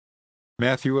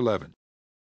Matthew 11.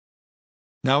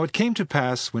 Now it came to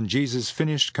pass, when Jesus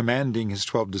finished commanding his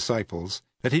 12 disciples,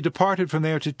 that he departed from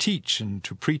there to teach and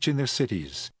to preach in their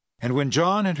cities. And when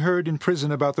John had heard in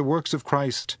prison about the works of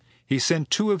Christ, he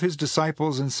sent 2 of his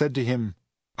disciples and said to him,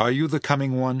 Are you the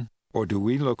coming one, or do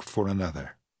we look for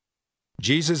another?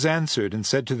 Jesus answered and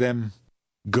said to them,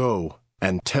 Go,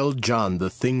 and tell John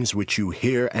the things which you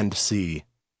hear and see.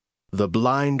 The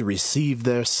blind receive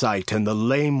their sight, and the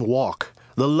lame walk.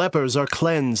 The lepers are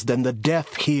cleansed, and the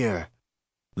deaf hear.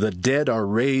 The dead are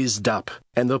raised up,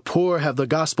 and the poor have the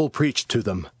gospel preached to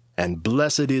them. And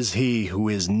blessed is he who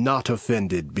is not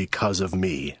offended because of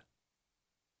me.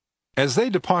 As they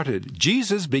departed,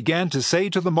 Jesus began to say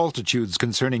to the multitudes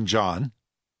concerning John,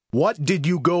 What did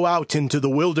you go out into the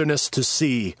wilderness to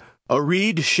see? A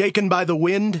reed shaken by the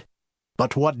wind?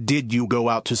 But what did you go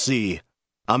out to see?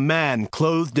 A man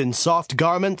clothed in soft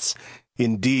garments?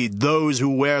 Indeed, those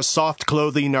who wear soft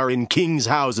clothing are in kings'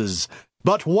 houses.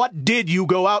 But what did you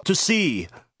go out to see?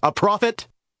 A prophet?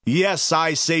 Yes,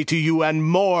 I say to you, and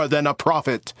more than a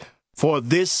prophet. For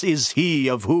this is he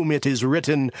of whom it is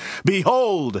written,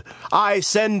 Behold, I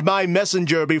send my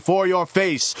messenger before your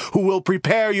face, who will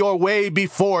prepare your way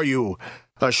before you.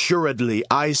 Assuredly,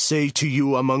 I say to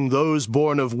you, among those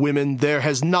born of women there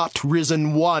has not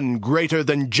risen one greater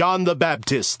than John the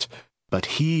Baptist. But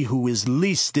he who is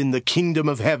least in the kingdom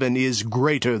of heaven is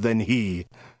greater than he.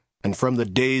 And from the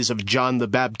days of John the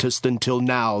Baptist until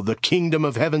now, the kingdom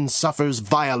of heaven suffers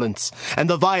violence, and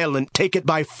the violent take it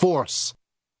by force.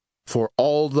 For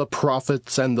all the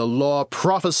prophets and the law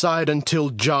prophesied until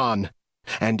John.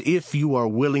 And if you are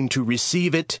willing to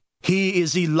receive it, he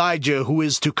is Elijah who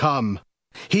is to come.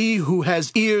 He who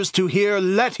has ears to hear,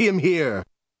 let him hear.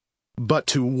 But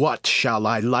to what shall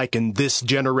I liken this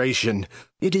generation?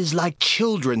 It is like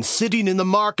children sitting in the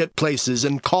marketplaces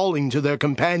and calling to their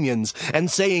companions,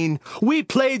 and saying, We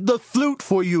played the flute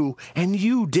for you, and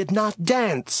you did not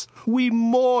dance. We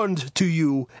mourned to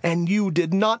you, and you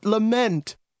did not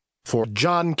lament. For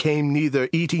John came neither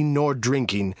eating nor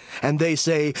drinking, and they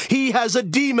say, He has a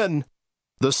demon.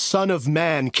 The Son of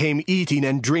Man came eating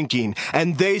and drinking,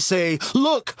 and they say,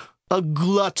 Look, a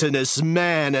gluttonous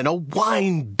man and a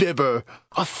wine-bibber,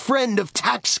 a friend of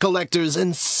tax collectors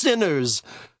and sinners.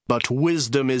 But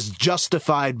wisdom is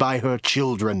justified by her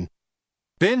children.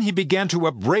 Then he began to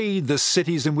upbraid the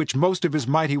cities in which most of his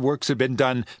mighty works had been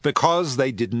done, because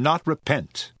they did not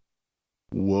repent.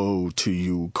 Woe to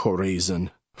you,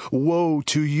 Chorazin! Woe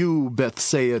to you,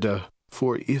 Bethsaida!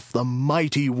 For if the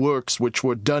mighty works which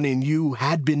were done in you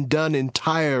had been done in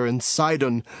Tyre and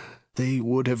Sidon, they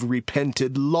would have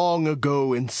repented long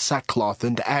ago in sackcloth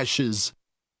and ashes.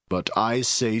 But I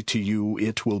say to you,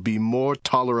 it will be more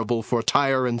tolerable for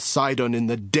Tyre and Sidon in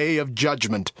the day of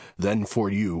judgment than for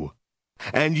you.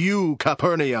 And you,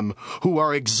 Capernaum, who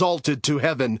are exalted to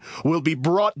heaven, will be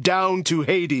brought down to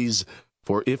Hades.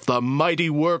 For if the mighty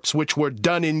works which were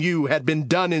done in you had been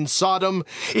done in Sodom,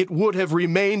 it would have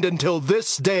remained until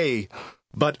this day.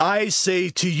 But I say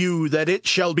to you that it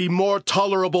shall be more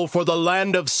tolerable for the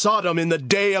land of Sodom in the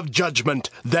day of judgment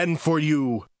than for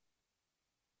you.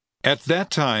 At that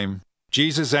time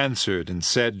Jesus answered and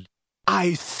said,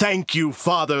 I thank you,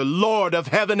 Father, Lord of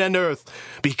heaven and earth,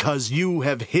 because you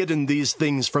have hidden these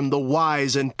things from the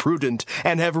wise and prudent,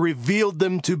 and have revealed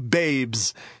them to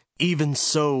babes. Even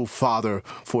so, Father,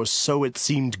 for so it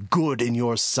seemed good in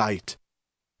your sight.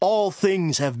 All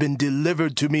things have been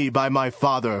delivered to me by my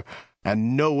Father,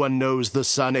 and no one knows the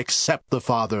Son except the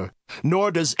Father,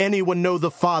 nor does anyone know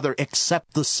the Father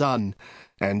except the Son,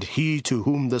 and he to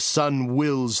whom the Son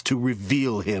wills to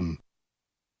reveal him.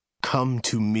 Come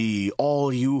to me,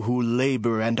 all you who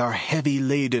labor and are heavy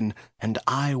laden, and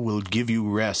I will give you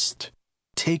rest.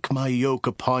 Take my yoke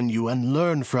upon you and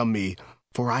learn from me,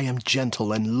 for I am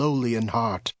gentle and lowly in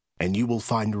heart, and you will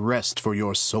find rest for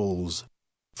your souls.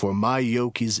 For my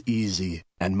yoke is easy,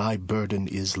 and my burden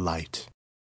is light.